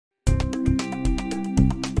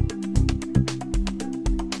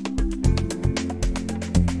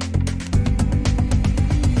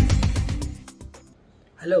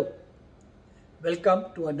Hello, welcome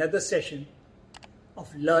to another session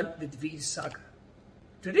of Learn with Veer Sagar.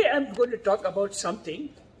 Today I'm going to talk about something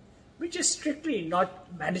which is strictly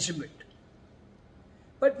not management,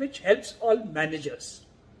 but which helps all managers,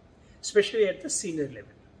 especially at the senior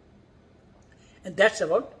level. And that's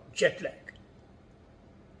about jet lag.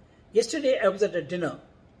 Yesterday I was at a dinner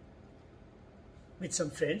with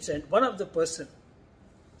some friends and one of the person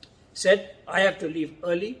said, I have to leave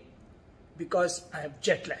early because I have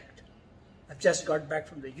jet lagged. I've just got back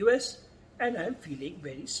from the US and I'm feeling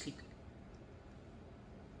very sleepy.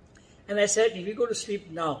 And I said, if you go to sleep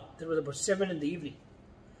now, that was about 7 in the evening,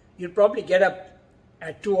 you'll probably get up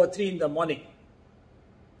at 2 or 3 in the morning.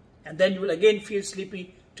 And then you will again feel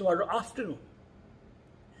sleepy tomorrow afternoon.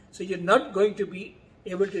 So you're not going to be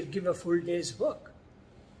able to give a full day's work.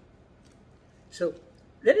 So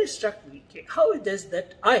then it struck me, how it is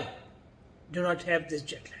that I do not have this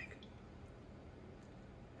jet lag?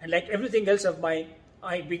 And like everything else of mine,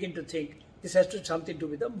 I begin to think this has something to do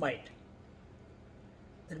with the mind.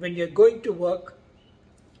 That when you're going to work,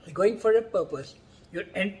 you're going for a purpose, your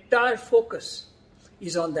entire focus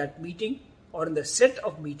is on that meeting or on the set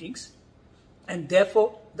of meetings, and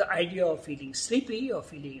therefore the idea of feeling sleepy or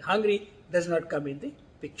feeling hungry does not come in the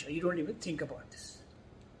picture. You don't even think about this.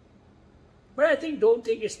 But I don't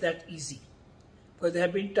think it's that easy. Because there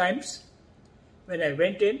have been times when I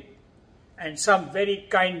went in and some very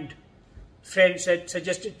kind friend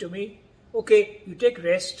suggested to me, okay, you take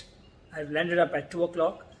rest. I've landed up at 2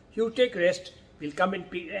 o'clock. You take rest. We'll come in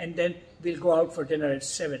and then we'll go out for dinner at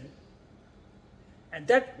 7. And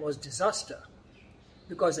that was disaster.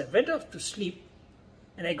 Because I went off to sleep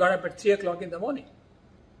and I got up at 3 o'clock in the morning.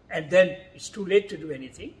 And then it's too late to do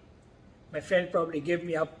anything. My friend probably gave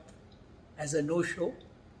me up as a no-show.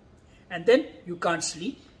 And then you can't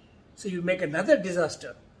sleep. So you make another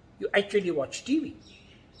disaster. You actually watch TV.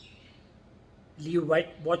 You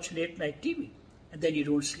watch late night TV. And then you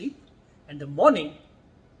don't sleep. And the morning,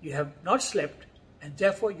 you have not slept. And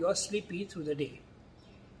therefore, you are sleepy through the day.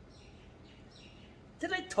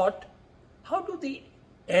 Then I thought, how do the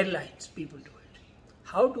airlines people do it?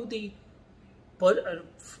 How do the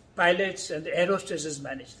pilots and the air hostesses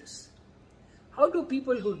manage this? How do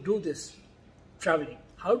people who do this traveling,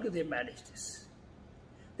 how do they manage this?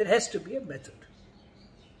 There has to be a method.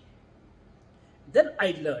 Then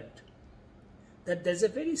I learned that there's a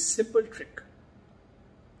very simple trick.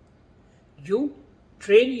 You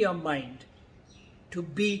train your mind to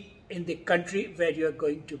be in the country where you're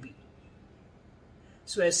going to be.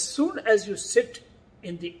 So as soon as you sit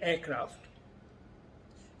in the aircraft,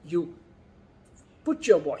 you put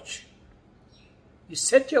your watch, you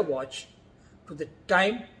set your watch to the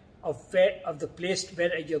time of the place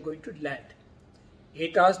where you're going to land.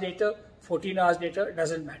 8 hours later, 14 hours later, it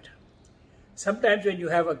doesn't matter. Sometimes when you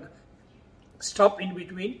have a stop in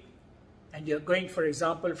between and you're going, for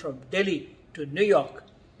example, from Delhi to New York,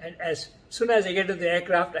 and as soon as I get to the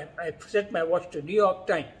aircraft, I set my watch to New York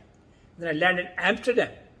time. Then I land in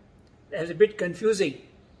Amsterdam. It's a bit confusing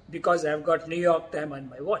because I've got New York time on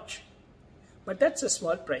my watch. But that's a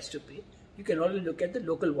small price to pay. You can only look at the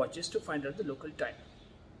local watches to find out the local time.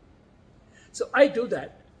 So I do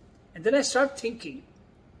that, and then I start thinking,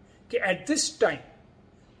 okay, at this time,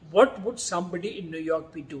 what would somebody in New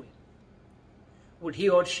York be doing? Would he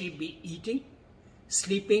or she be eating,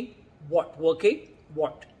 sleeping, what? Working,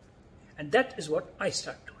 what? And that is what I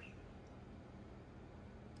start doing.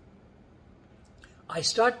 I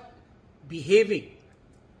start behaving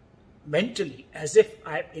mentally as if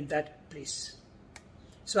I'm in that place.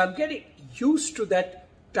 So I'm getting used to that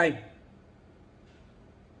time.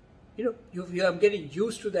 I'm getting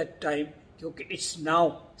used to that time. Okay, it's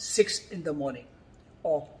now 6 in the morning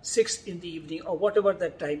or 6 in the evening or whatever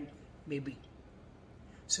that time may be.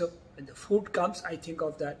 So when the food comes, I think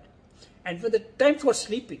of that. And when the time for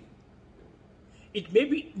sleeping, it may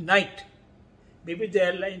be night. Maybe the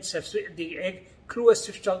airlines have, the crew has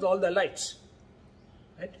switched off all the lights.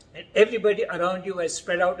 Right? And everybody around you has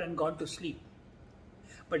spread out and gone to sleep.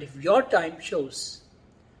 But if your time shows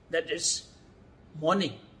that it's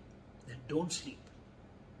morning, then don't sleep.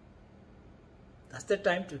 That's the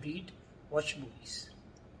time to read, watch movies.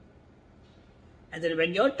 And then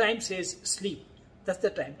when your time says sleep, that's the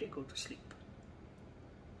time to go to sleep.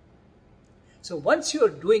 So once you're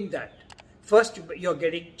doing that, first you're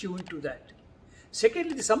getting tuned to that.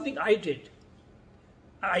 Secondly, something I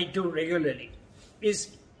do regularly,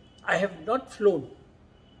 is I have not flown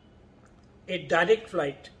a direct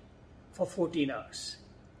flight for 14 hours.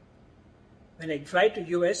 When I fly to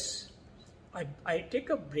US, I take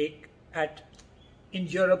a break in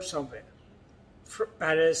Europe somewhere,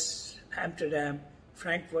 Paris, Amsterdam,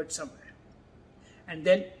 Frankfurt somewhere, and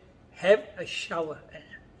then have a shower and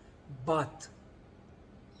bath.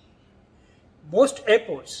 Most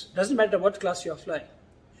airports, doesn't matter what class you are flying,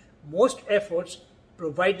 most airports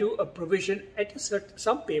provide you a provision at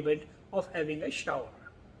some payment of having a shower.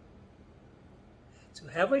 So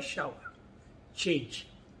have a shower, change,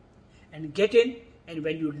 and get in, and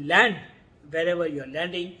when you land, wherever you're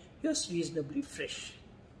landing, you're reasonably fresh.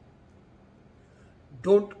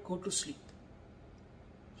 Don't go to sleep.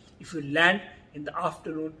 If you land in the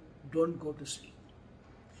afternoon, don't go to sleep.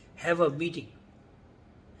 Have a meeting.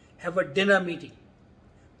 Have a dinner meeting.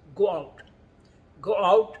 Go out. Go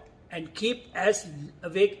out and keep as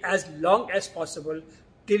awake as long as possible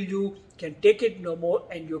till you can take it no more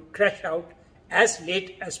and you crash out as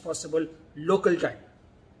late as possible local time.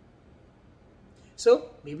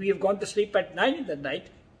 So maybe you've gone to sleep at 9 in the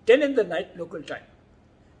night, 10 in the night local time.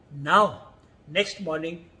 Now, next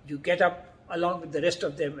morning, you get up along with the rest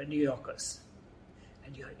of them New Yorkers.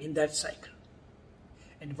 And you're in that cycle.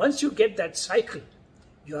 And once you get that cycle,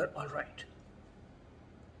 you're all right.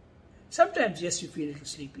 Sometimes, yes, you feel a little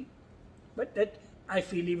sleepy. But that I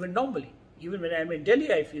feel even normally. Even when I'm in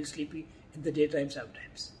Delhi, I feel sleepy in the daytime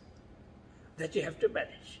sometimes. That you have to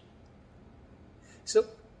manage. So,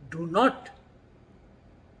 do not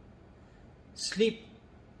sleep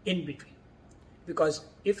in between. Because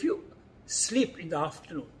if you sleep in the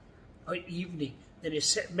afternoon or evening, then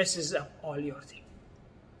it messes up all your thing.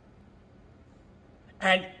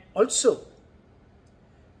 And also,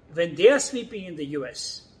 when they are sleeping in the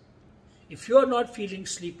US, if you are not feeling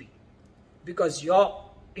sleepy because your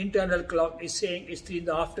internal clock is saying it's 3 in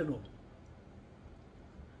the afternoon,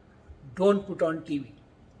 don't put on TV.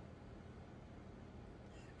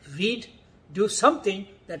 Read, do something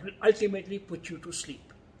that will ultimately put you to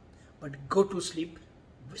sleep. But go to sleep.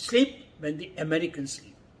 Sleep when the Americans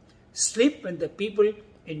sleep. Sleep when the people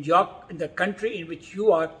in the country in which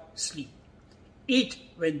you are sleep. Eat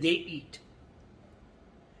when they eat.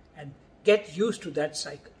 And get used to that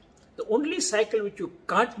cycle. The only cycle which you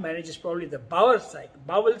can't manage is probably the bowel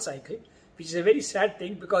cycle, which is a very sad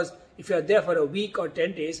thing because if you are there for a week or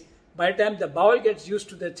 10 days, by the time the bowel gets used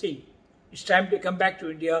to the thing, it's time to come back to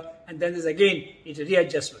India, and then there's again, it's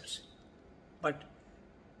readjustments. But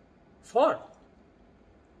for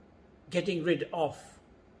getting rid of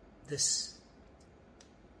this,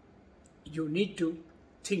 you need to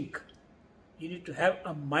think. You need to have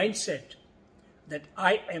a mindset that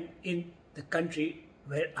I am in the country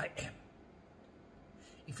where I am.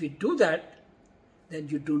 If you do that, then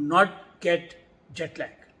you do not get jet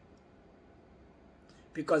lag.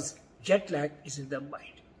 Because jet lag is in the mind.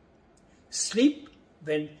 Sleep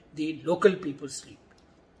when the local people sleep.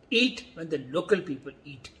 Eat when the local people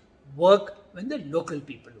eat. Work when the local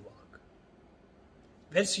people work.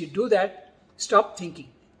 Once you do that, stop thinking.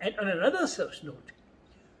 And on another note,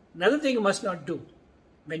 another thing you must not do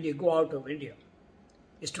when you go out of India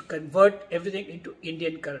is to convert everything into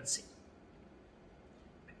Indian currency.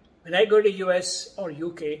 When I go to US or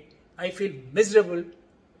UK, I feel miserable.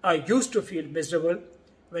 I used to feel miserable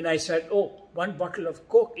when I said, oh, one bottle of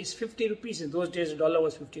Coke is 50 rupees. In those days, $1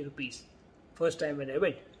 was 50 rupees. First time when I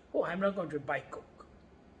went, oh, I'm not going to buy Coke.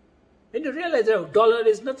 Then you realize that $1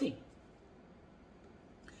 is nothing.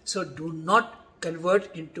 So do not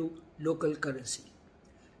convert into local currency.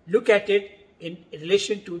 Look at it in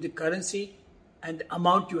relation to the currency and the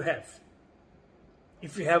amount you have.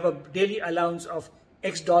 If you have a daily allowance of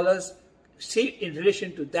X dollars, see in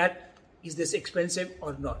relation to that, is this expensive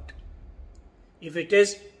or not? If it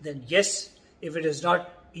is, then yes. If it is not,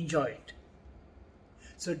 enjoy it.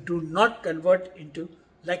 So do not convert into,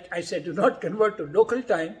 like I said, do not convert to local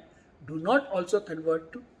time. Do not also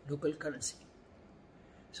convert to local currency.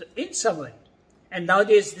 So in summary, and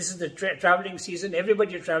nowadays this is the traveling season.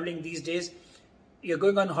 Everybody is traveling these days. You're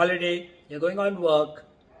going on holiday. You're going on work.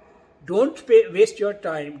 Don't waste your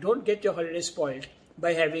time. Don't get your holiday spoiled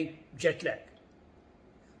by having jet lag.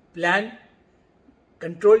 Plan,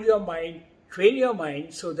 control your mind, train your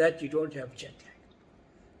mind so that you don't have jet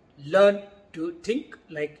lag. Learn to think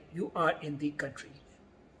like you are in the country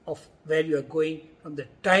of where you are going from the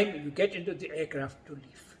time you get into the aircraft to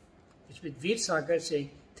leave. It's with Veer Sagar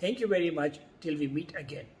saying thank you very much till we meet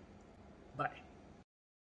again. Bye.